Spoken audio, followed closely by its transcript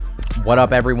What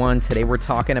up, everyone? Today we're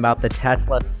talking about the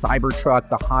Tesla Cybertruck,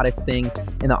 the hottest thing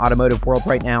in the automotive world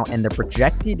right now, and the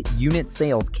projected unit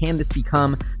sales. Can this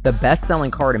become the best-selling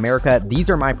car in America? These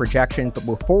are my projections, but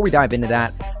before we dive into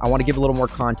that, I want to give a little more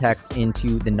context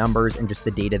into the numbers and just the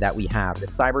data that we have. The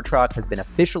Cybertruck has been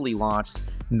officially launched,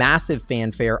 massive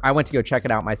fanfare. I went to go check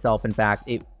it out myself. In fact,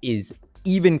 it is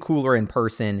even cooler in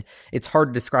person. It's hard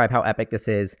to describe how epic this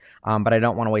is, but I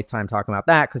don't want to waste time talking about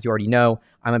that because you already know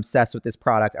I'm obsessed with this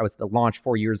product. I was at the launch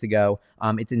 4 years ago.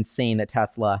 It's insane that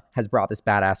Tesla has brought this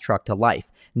badass truck to life.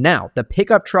 Now, the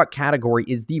pickup truck category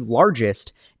is the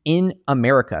largest in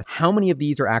America. How many of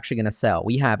these are actually going to sell?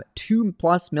 We have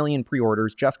 2+ million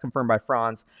pre-orders just confirmed by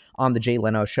Franz on the Jay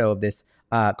Leno show of this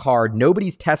car.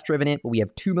 Nobody's test driven it, but we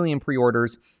have 2 million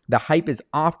pre-orders. The hype is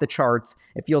off the charts.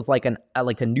 It feels like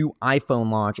a new iPhone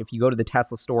launch. If you go to the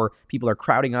Tesla store, people are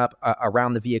crowding up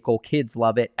around the vehicle. Kids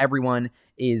love it. Everyone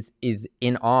is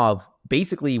in awe of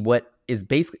basically what is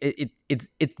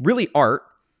it's really art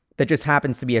that just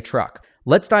happens to be a truck.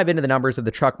 Let's dive into the numbers of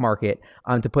the truck market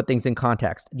to put things in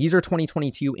context. These are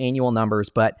 2022 annual numbers,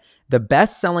 but the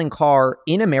best-selling car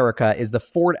in America is the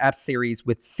Ford F-Series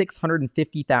with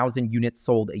 650,000 units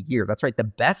sold a year. That's right. The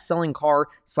best-selling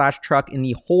car/truck in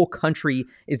the whole country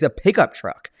is a pickup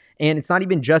truck. And it's not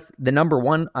even just the number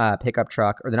one pickup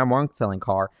truck or the number one selling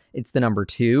car. It's the number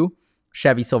two,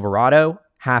 Chevy Silverado,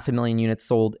 500,000 units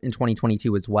sold in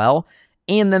 2022 as well.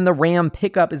 And then the Ram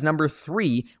pickup is number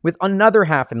 3 with another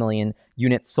 500,000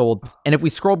 units sold. And if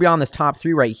we scroll beyond this top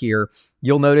 3 right here,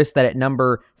 you'll notice that at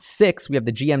number 6, we have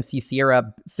the GMC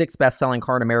Sierra, 6th best-selling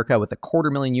car in America with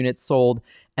 250,000 units sold.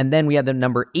 And then we have the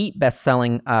number 8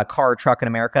 best-selling car truck in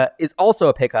America is also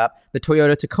a pickup, the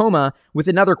Toyota Tacoma, with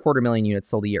another 250,000 units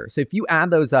sold a year. So if you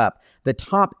add those up, the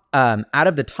top out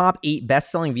of the top 8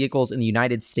 best-selling vehicles in the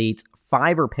United States,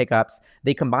 5 are pickups.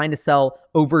 They combine to sell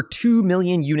over 2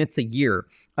 million units a year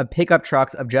of pickup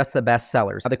trucks of just the best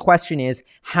sellers. Now, the question is,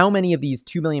 how many of these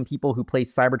 2 million people who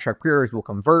place Cybertruck pre-orders will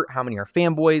convert? How many are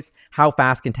fanboys? How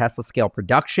fast can Tesla scale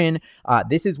production?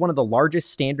 This is one of the largest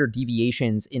standard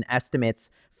deviations in estimates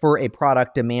for a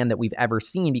product demand that we've ever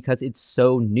seen because it's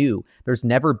so new. There's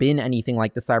never been anything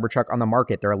like the Cybertruck on the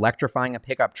market. They're electrifying a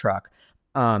pickup truck.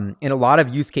 In a lot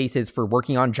of use cases for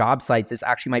working on job sites, this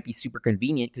actually might be super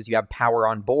convenient because you have power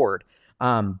on board.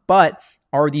 But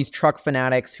are these truck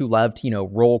fanatics who love to,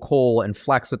 roll coal and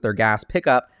flex with their gas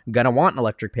pickup gonna want an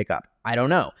electric pickup? I don't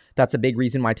know. That's a big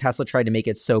reason why Tesla tried to make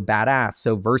it so badass,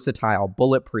 so versatile,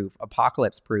 bulletproof,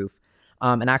 apocalypse proof,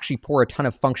 and actually pour a ton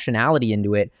of functionality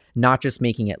into it, not just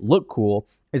making it look cool.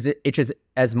 It's just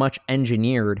as much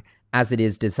engineered as it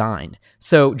is designed.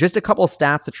 So just a couple of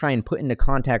stats to try and put into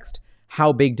context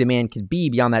how big demand could be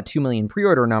beyond that 2 million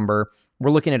pre-order number.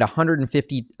 We're looking at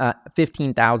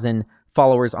 15,000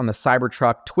 followers on the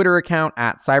Cybertruck Twitter account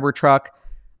at Cybertruck.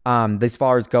 These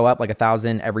followers go up like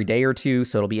 1,000 every day or two,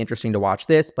 so it'll be interesting to watch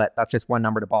this, but that's just one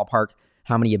number to ballpark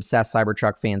how many obsessed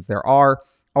Cybertruck fans there are.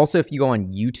 Also, if you go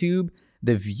on YouTube,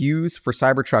 the views for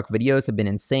Cybertruck videos have been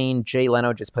insane. Jay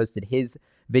Leno just posted his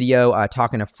video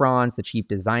talking to Franz, the chief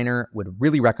designer. Would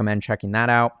really recommend checking that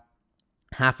out.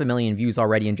 500,000 views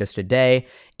already in just a day,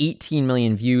 18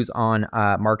 million views on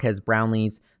Marquez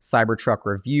Brownlee's Cybertruck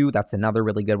review. That's another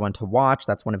really good one to watch.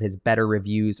 That's one of his better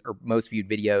reviews or most viewed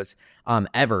videos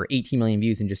ever. 18 million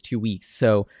views in just 2 weeks.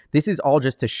 So this is all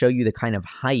just to show you the kind of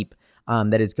hype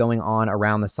that is going on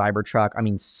around the Cybertruck. I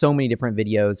mean, so many different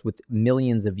videos with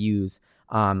millions of views,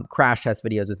 crash test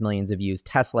videos with millions of views.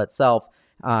 Tesla itself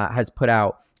has put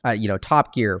out,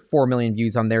 Top Gear, 4 million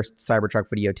views on their Cybertruck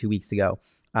video 2 weeks ago.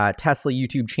 Tesla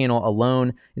YouTube channel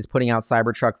alone is putting out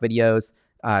Cybertruck videos,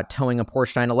 towing a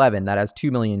Porsche 911 that has 2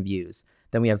 million views.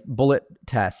 Then we have Bullet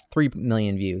Test, 3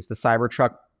 million views. The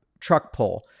Cybertruck truck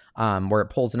pull, where it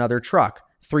pulls another truck,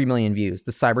 3 million views.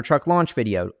 The Cybertruck launch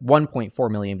video, 1.4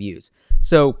 million views.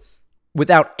 So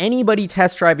without anybody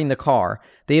test driving the car,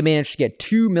 they have managed to get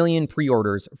 2 million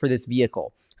pre-orders for this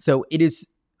vehicle. So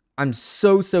I'm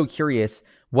so curious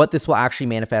what this will actually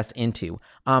manifest into.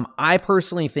 I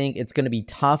personally think it's going to be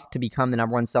tough to become the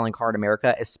number one selling car in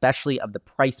America, especially of the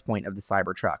price point of the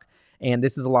Cybertruck. And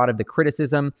this is a lot of the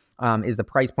criticism, is the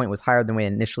price point was higher than we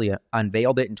initially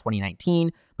unveiled it in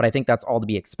 2019, but I think that's all to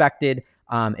be expected.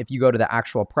 If you go to the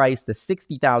actual price, the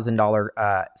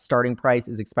 $60,000 starting price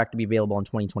is expected to be available in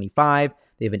 2025.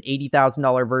 They have an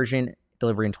 $80,000 version,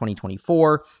 delivery in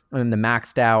 2024, and then the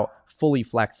maxed out, fully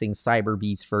flexing Cyber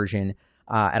Beast version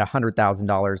at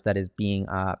 $100,000 that is being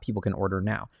people can order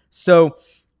now. So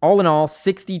all in all,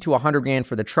 60 to 100 grand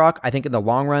for the truck. I think in the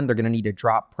long run, they're going to need to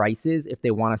drop prices if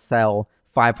they want to sell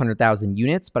 500,000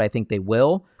 units, but I think they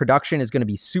will. Production is going to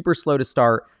be super slow to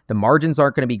start. The margins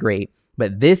aren't going to be great,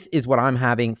 but this is what I'm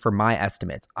having for my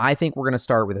estimates. I think we're going to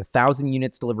start with 1,000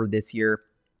 units delivered this year.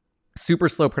 Super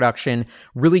slow production,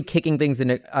 really kicking things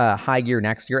into high gear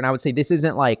next year. And I would say this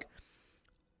isn't like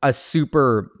a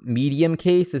super medium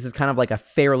case. This is kind of like a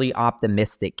fairly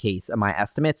optimistic case of my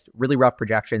estimates. Really rough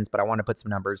projections, but I want to put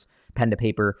some numbers pen to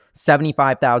paper.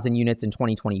 75,000 units in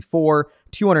 2024,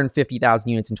 250,000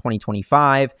 units in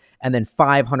 2025, and then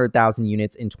 500,000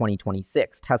 units in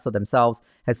 2026. Tesla themselves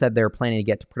has said they're planning to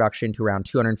get to production to around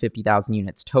 250,000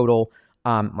 units total,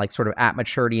 like sort of at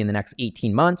maturity in the next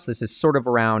 18 months. This is sort of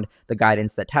around the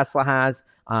guidance that Tesla has,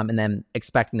 and then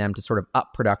expecting them to sort of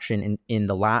up production in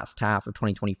the last half of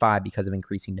 2025 because of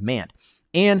increasing demand.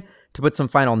 And to put some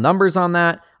final numbers on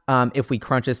that, if we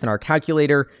crunch this in our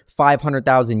calculator,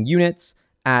 500,000 units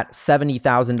at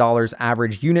 $70,000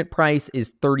 average unit price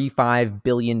is $35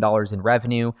 billion in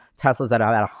revenue. Tesla's at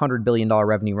about $100 billion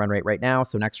revenue run rate right now,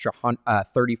 so an extra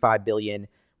 $35 billion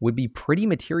would be pretty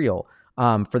material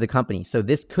for the company. So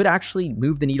this could actually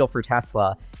move the needle for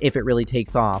Tesla if it really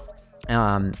takes off.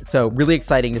 So really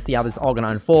exciting to see how this is all going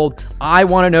to unfold. I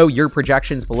want to know your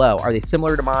projections below. Are they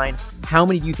similar to mine? How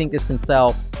many do you think this can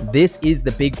sell? This is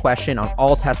the big question on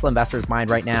all Tesla investors'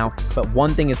 mind right now. But one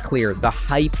thing is clear, the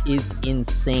hype is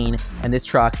insane. And this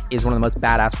truck is one of the most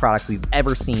badass products we've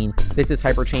ever seen. This is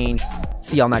Hyperchange.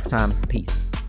 See y'all next time. Peace.